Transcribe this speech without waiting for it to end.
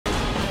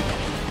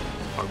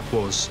I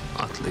was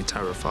utterly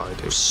terrified.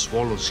 It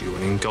swallows you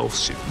and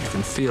engulfs you. You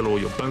can feel all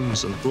your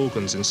bones and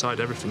organs inside,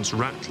 everything's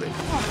rattling.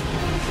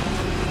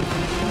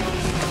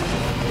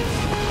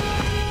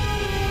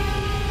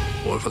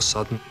 All of a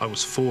sudden, I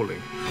was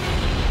falling.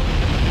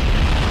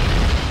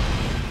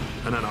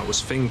 And then I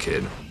was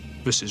thinking,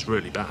 this is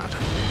really bad.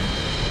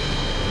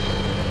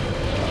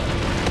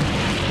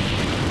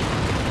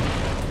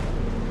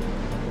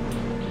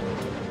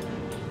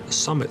 The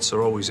summits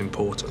are always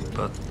important,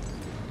 but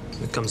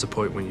there comes a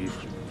point when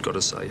you've got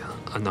to say,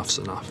 enough's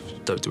enough,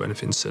 don't do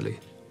anything silly.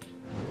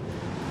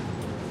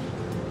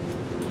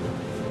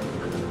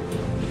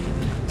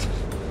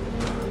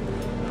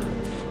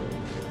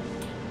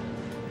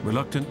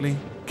 Reluctantly,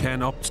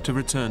 Ken opts to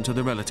return to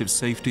the relative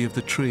safety of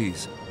the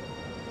trees.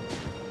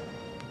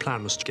 The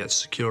plan was to get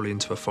securely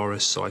into the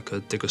forest so I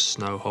could dig a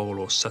snow hole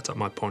or set up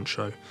my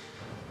poncho.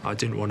 I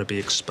didn't want to be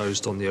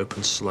exposed on the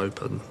open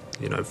slope and,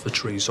 you know, the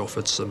trees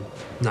offered some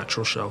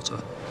natural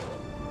shelter.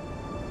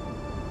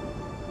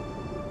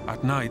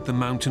 At night, the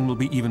mountain will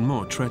be even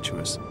more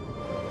treacherous.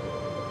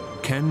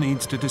 Ken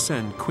needs to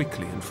descend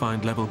quickly and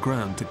find level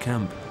ground to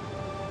camp.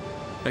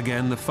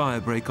 Again, the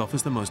firebreak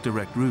offers the most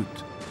direct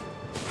route.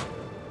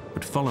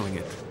 But following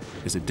it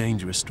is a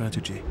dangerous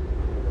strategy.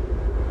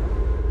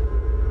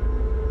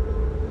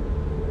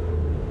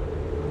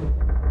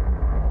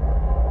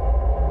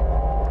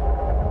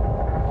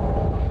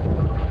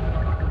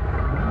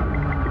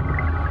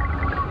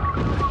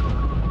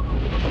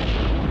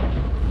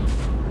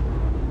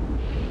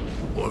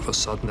 All of a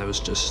sudden, there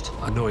was just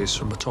a noise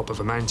from the top of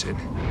a mountain.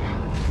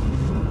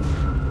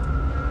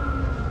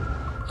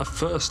 At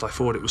first, I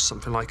thought it was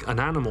something like an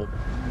animal.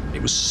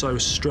 It was so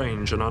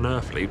strange and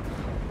unearthly.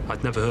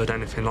 I'd never heard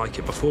anything like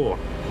it before.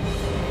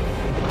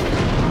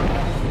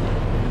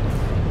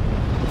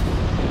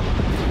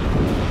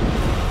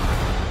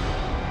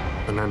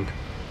 And then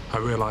I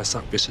realized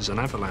that this is an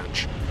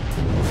avalanche.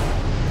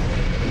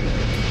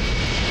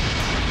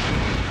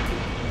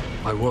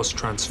 I was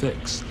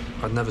transfixed.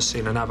 I'd never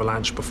seen an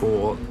avalanche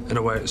before. In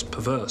a way, it was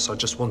perverse. I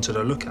just wanted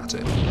to look at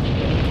it.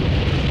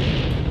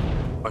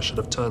 I should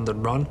have turned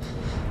and run,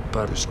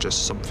 but it's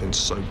just something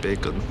so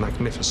big and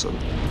magnificent.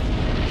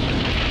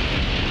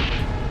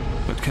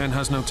 But Ken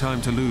has no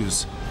time to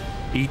lose.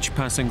 Each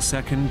passing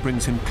second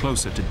brings him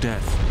closer to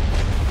death.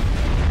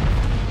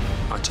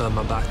 I turned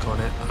my back on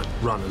it and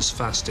run as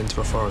fast into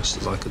the forest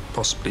as I could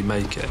possibly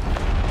make it.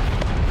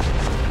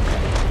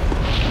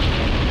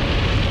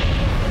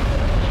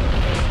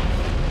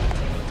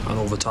 And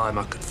all the time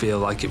I could feel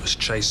like it was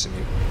chasing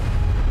me.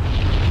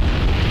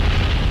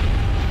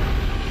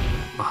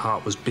 My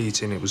heart was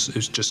beating, it was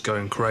just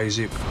going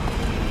crazy.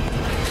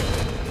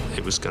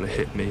 It was going to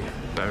hit me,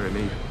 bury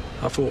me.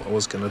 I thought I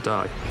was going to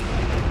die.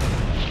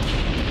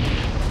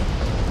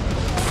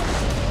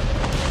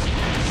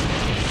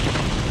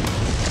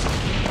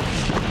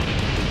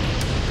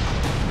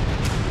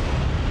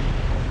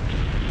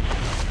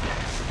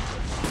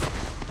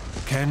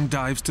 Ken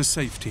dives to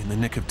safety in the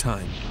nick of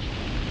time,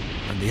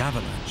 and the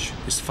avalanche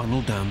is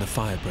funneled down the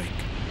firebreak.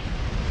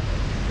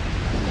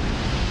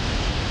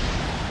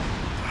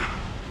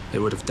 It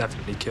would have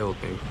definitely killed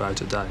me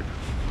without a doubt.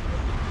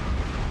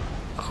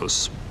 I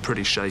was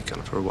pretty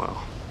shaken for a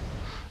while.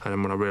 And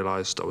then when I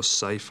realized I was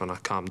safe and I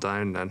calmed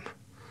down, then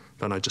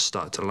I just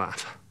started to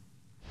laugh.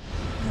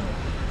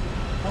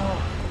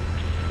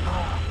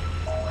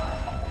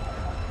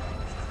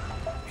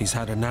 He's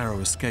had a narrow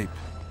escape,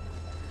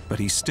 but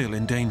he's still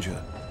in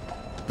danger.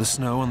 The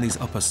snow on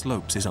these upper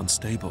slopes is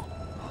unstable.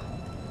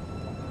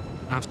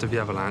 After the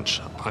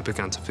avalanche, I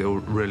began to feel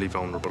really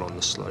vulnerable on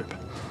the slope.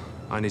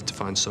 I need to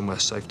find somewhere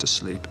safe to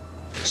sleep.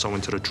 So I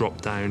wanted to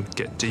drop down,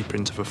 get deeper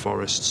into the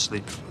forest,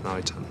 sleep for the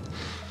night, and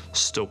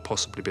still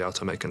possibly be able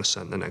to make an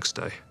ascent the next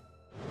day.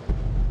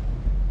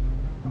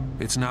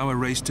 It's now a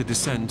race to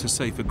descend to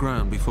safer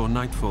ground before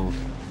nightfall.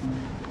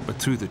 But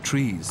through the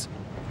trees,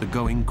 the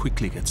going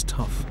quickly gets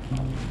tough.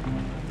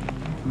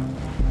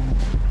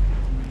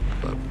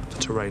 But the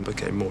terrain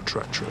became more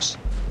treacherous.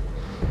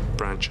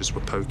 Branches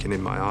were poking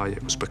in my eye.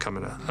 It was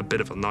becoming a bit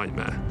of a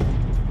nightmare.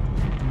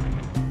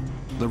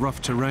 The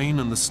rough terrain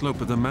and the slope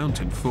of the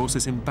mountain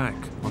forces him back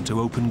onto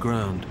open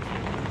ground.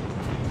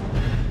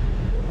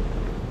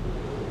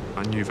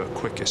 I knew the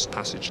quickest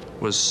passage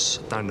was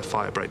down the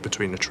firebreak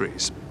between the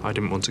trees. I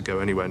didn't want to go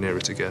anywhere near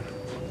it again,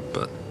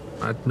 but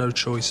I had no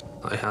choice.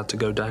 I had to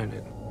go down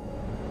it.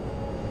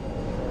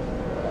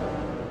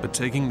 But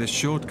taking this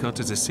shortcut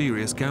is a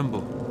serious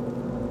gamble.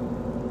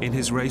 In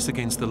his race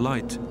against the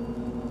light,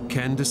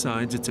 Ken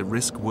decides it's a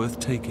risk worth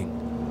taking.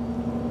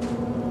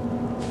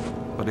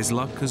 But his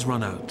luck has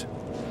run out.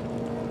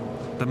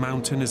 The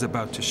mountain is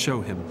about to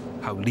show him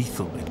how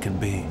lethal it can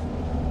be.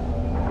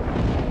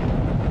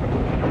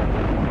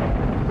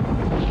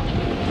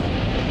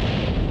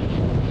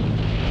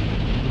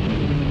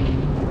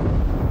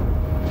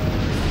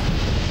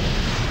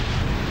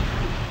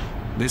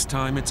 This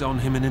time it's on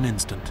him in an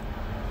instant.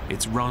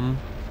 It's run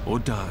or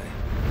die.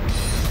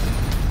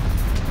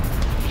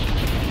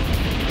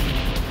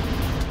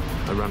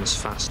 I ran as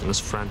fast and as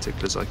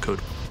frantically as I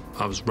could.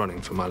 I was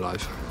running for my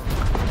life.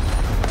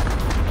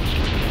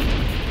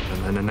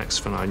 And then the next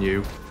thing I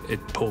knew,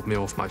 it pulled me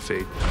off my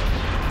feet.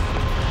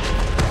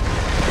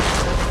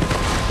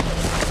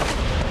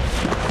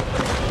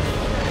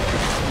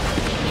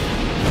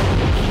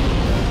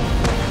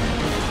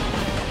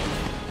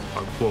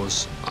 I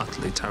was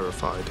utterly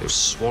terrified. It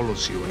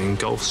swallows you and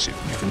engulfs you.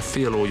 You can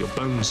feel all your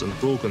bones and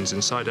organs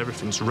inside,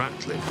 everything's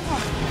rattling.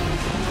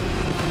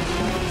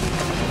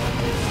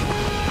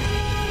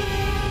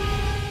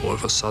 All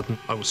of a sudden,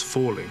 I was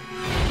falling.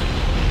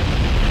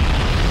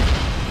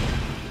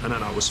 And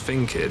then I was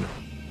thinking,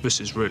 this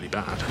is really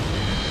bad.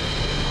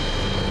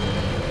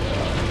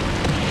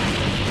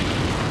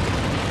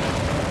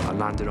 I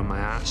landed on my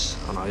ass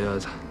and I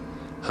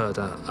heard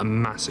a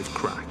massive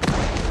crack.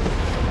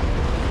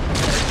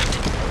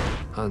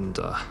 And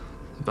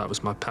that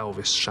was my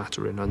pelvis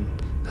shattering and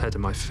the head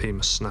of my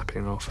femur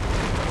snapping off.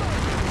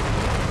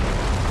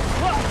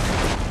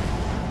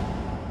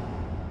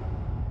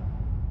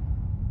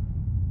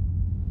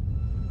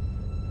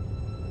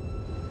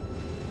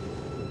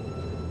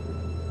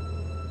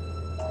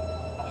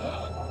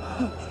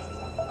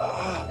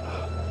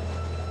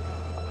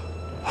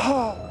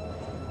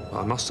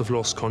 I must have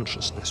lost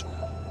consciousness.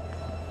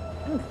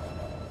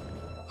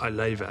 I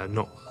lay there,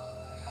 not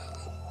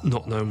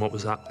knowing what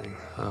was happening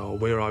or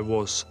where I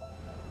was.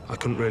 I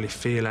couldn't really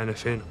feel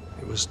anything.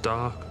 It was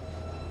dark.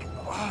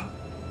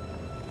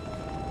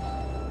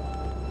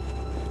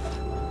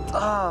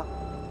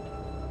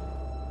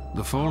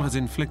 The fall has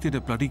inflicted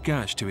a bloody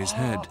gash to his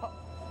head.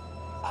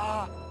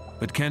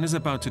 But Ken is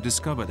about to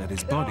discover that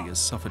his body has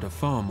suffered a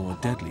far more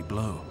deadly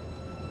blow.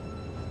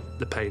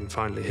 The pain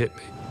finally hit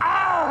me.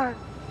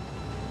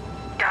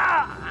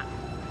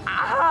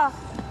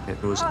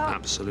 It was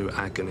absolute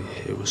agony.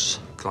 It was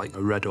like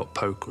a red-hot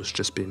poke was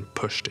just being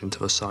pushed into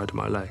the side of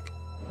my leg.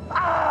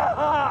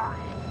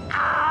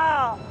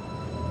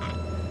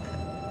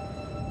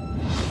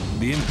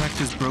 The impact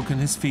has broken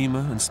his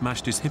femur and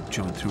smashed his hip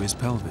joint through his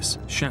pelvis,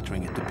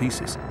 shattering it to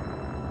pieces.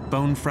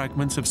 Bone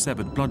fragments have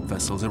severed blood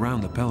vessels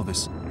around the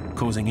pelvis,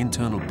 causing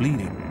internal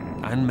bleeding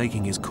and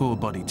making his core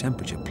body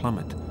temperature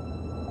plummet.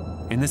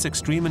 In this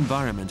extreme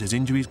environment, his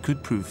injuries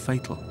could prove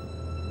fatal.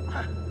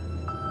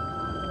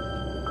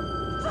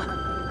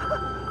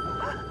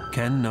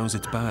 Ken knows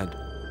it's bad,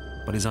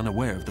 but is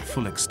unaware of the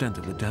full extent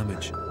of the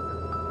damage.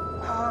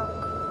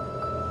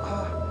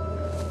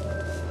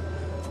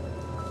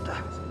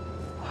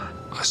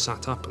 I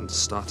sat up and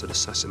started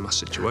assessing my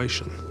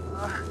situation.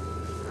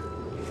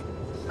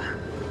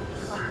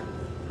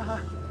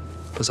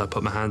 As I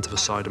put my hand to the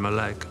side of my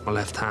leg, my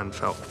left hand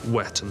felt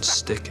wet and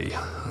sticky,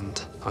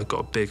 and I got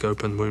a big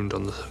open wound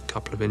on a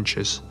couple of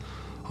inches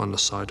on the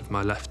side of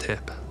my left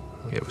hip.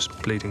 It was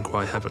bleeding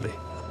quite heavily.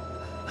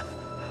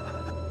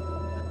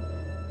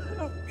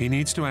 He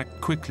needs to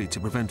act quickly to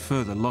prevent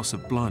further loss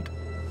of blood,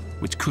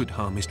 which could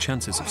harm his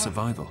chances of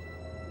survival.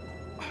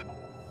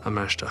 I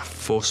managed to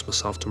force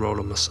myself to roll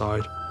on my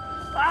side.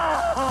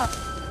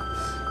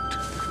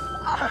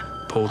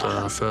 Pulled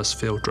a first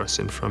field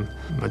dressing from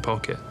my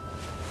pocket.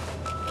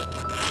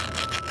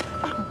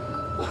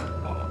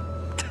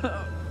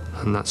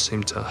 And that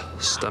seemed to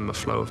stem a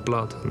flow of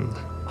blood. And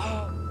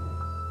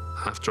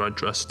after I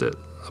dressed it,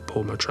 I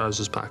pulled my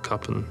trousers back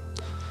up and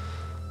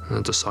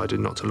decided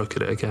not to look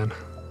at it again.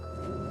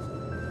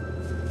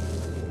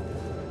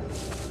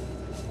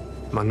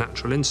 My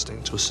natural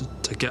instinct was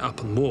to get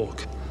up and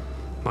walk.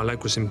 My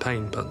leg was in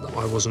pain, but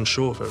I wasn't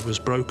sure if it was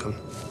broken.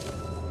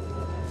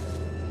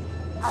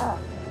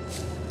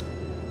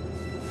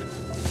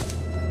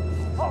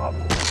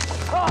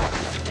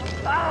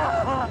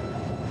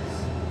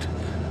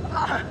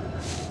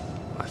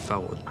 I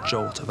felt a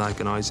jolt of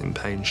agonizing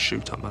pain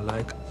shoot up my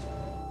leg,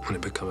 and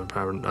it became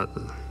apparent that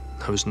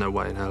there was no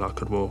way in hell I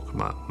could walk.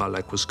 My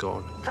leg was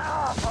gone.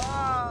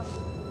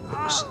 It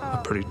was a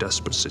pretty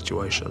desperate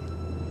situation.